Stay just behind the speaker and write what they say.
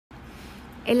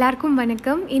எல்லாருக்கும்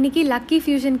வணக்கம். இன்னைக்கு லக்கி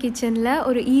ஃபியூஷன் கிச்சனில்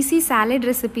ஒரு ஈஸி சாலட்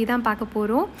ரெசிபி தான் பார்க்க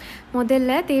போகிறோம்.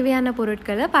 முதல்ல தேவையான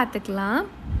பொருட்களை பார்த்துக்கலாம்.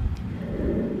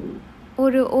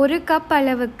 ஒரு கப்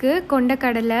அளவுக்கு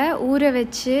கொண்டக்கடலை ஊற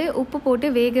வச்சு உப்பு போட்டு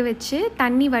வேக வச்சு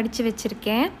தண்ணி வடித்து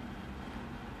வச்சுருக்கேன்.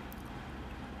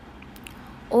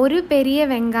 ஒரு பெரிய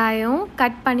வெங்காயம்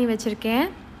கட் பண்ணி வச்சுருக்கேன்.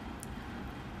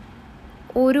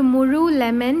 ஒரு முழு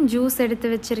லெமன் ஜூஸ் எடுத்து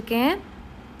வச்சுருக்கேன்.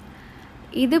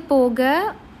 இது போக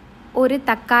ஒரு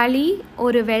தக்காளி,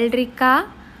 ஒரு வெள்ளரிக்காய்,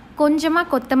 கொஞ்சமாக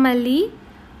கொத்தமல்லி,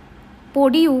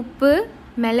 பொடி உப்பு,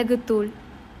 மிளகுத்தூள்.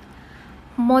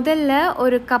 முதல்ல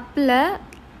ஒரு கப்பில்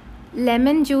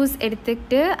லெமன் ஜூஸ்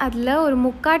எடுத்துக்கிட்டு அதில் ஒரு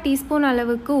 3/4 டீஸ்பூன்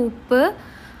அளவுக்கு உப்பு,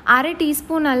 1/2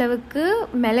 டீஸ்பூன் அளவுக்கு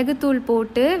மிளகுத்தூள்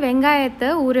போட்டு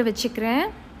வெங்காயத்தை ஊற வச்சுக்கிறேன்.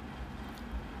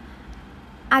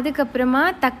 அதுக்கப்புறமா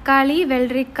தக்காளி,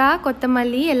 வெள்ளரிக்காய்,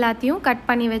 கொத்தமல்லி எல்லாத்தையும் கட்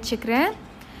பண்ணி வச்சுக்கிறேன்.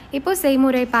 இப்போது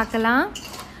செய்முறை பார்க்கலாம்.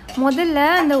 முதல்ல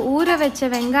அந்த ஊற வச்ச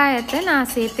வெங்காயத்தை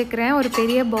நான் சேர்த்துக்கிறேன் ஒரு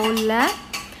பெரிய பவுலில்.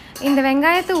 இந்த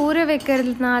வெங்காயத்தை ஊற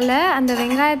வைக்கிறதுனால அந்த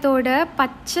வெங்காயத்தோட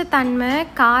பச்சை தன்மை,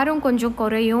 காரம் கொஞ்சம்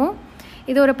குறையும்.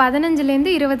 இது ஒரு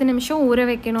 15லேருந்து 20 நிமிஷம் ஊற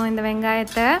வைக்கணும் இந்த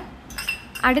வெங்காயத்தை.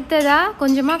 அடுத்ததாக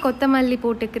கொஞ்சமாக கொத்தமல்லி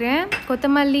போட்டுக்கிறேன்.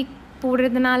 கொத்தமல்லி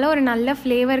போடுறதுனால ஒரு நல்ல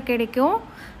ஃப்ளேவர் கிடைக்கும்.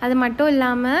 அது மட்டும்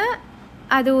இல்லாமல்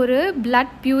அது ஒரு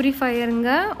பிளட் பியூரிஃபையருங்க,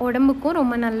 உடம்புக்கும்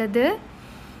ரொம்ப நல்லது.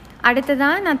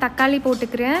 அடுத்ததாக நான் தக்காளி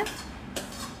போட்டுக்கிறேன்.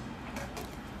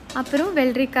 அப்புறம்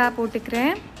வெள்ளரிக்காய்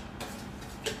போட்டுக்கிறேன்.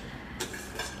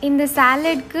 இந்த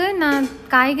சாலட்க்கு நான்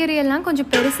காய்கறியெல்லாம் கொஞ்சம்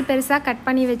பெருசாக கட்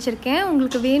பண்ணி வச்சுருக்கேன்.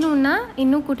 உங்களுக்கு வேணும்னா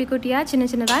இன்னும் குட்டி குட்டியாக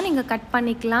சின்னதாக நீங்கள் கட்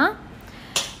பண்ணிக்கலாம்.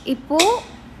 இப்போது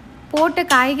போட்ட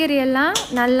காய்கறியெல்லாம்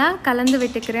நல்லா கலந்து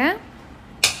விட்டுக்கிறேன்.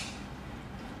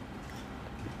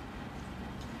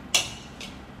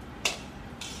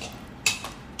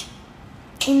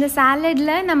 இந்த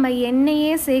சாலடில் நம்ம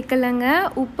எண்ணெயே சேர்க்கலைங்க,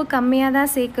 உப்பு கம்மியாக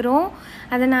தான் சேர்க்குறோம்.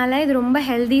 அதனால் இது ரொம்ப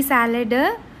ஹெல்தி சாலடு.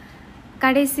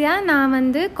 கடைசியாக நான்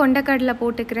கொண்டக்கடலை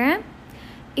போட்டுக்கிறேன்.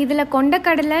 இதில்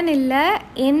கொண்டக்கடலைன்னு இல்லை,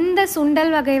 எந்த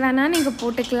சுண்டல் வகை வேணால் நீங்கள்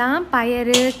போட்டுக்கலாம்.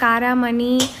 பயறு,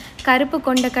 காராமணி, கருப்பு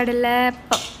கொண்டக்கடலை,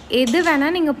 எது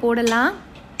வேணால் நீங்கள் போடலாம்.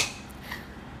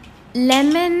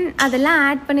 லெமன் அதெல்லாம்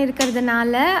ஆட்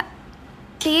பண்ணியிருக்கிறதுனால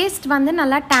டேஸ்ட்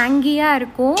நல்லா டேங்கியாக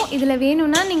இருக்கும். இதில்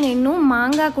வேணும்னா நீங்கள் இன்னும்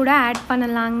மாங்காய் கூட ஆட்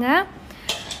பண்ணலாங்க.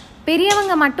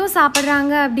 பெரியவங்க மட்டும்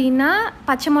சாப்பிட்றாங்க அப்படின்னா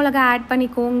பச்சை மிளகா ஆட்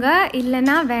பண்ணிக்கோங்க,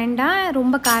 இல்லைன்னா வேண்டாம்,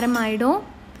 ரொம்ப காரமாயிடும்.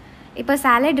 இப்போ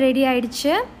சாலட் ரெடி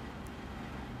ஆயிடுச்சு.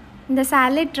 இந்த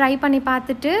சாலட் ட்ரை பண்ணி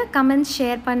பார்த்துட்டு கமெண்ட்ஸ்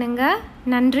ஷேர் பண்ணுங்கள்.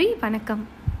 நன்றி, வணக்கம்.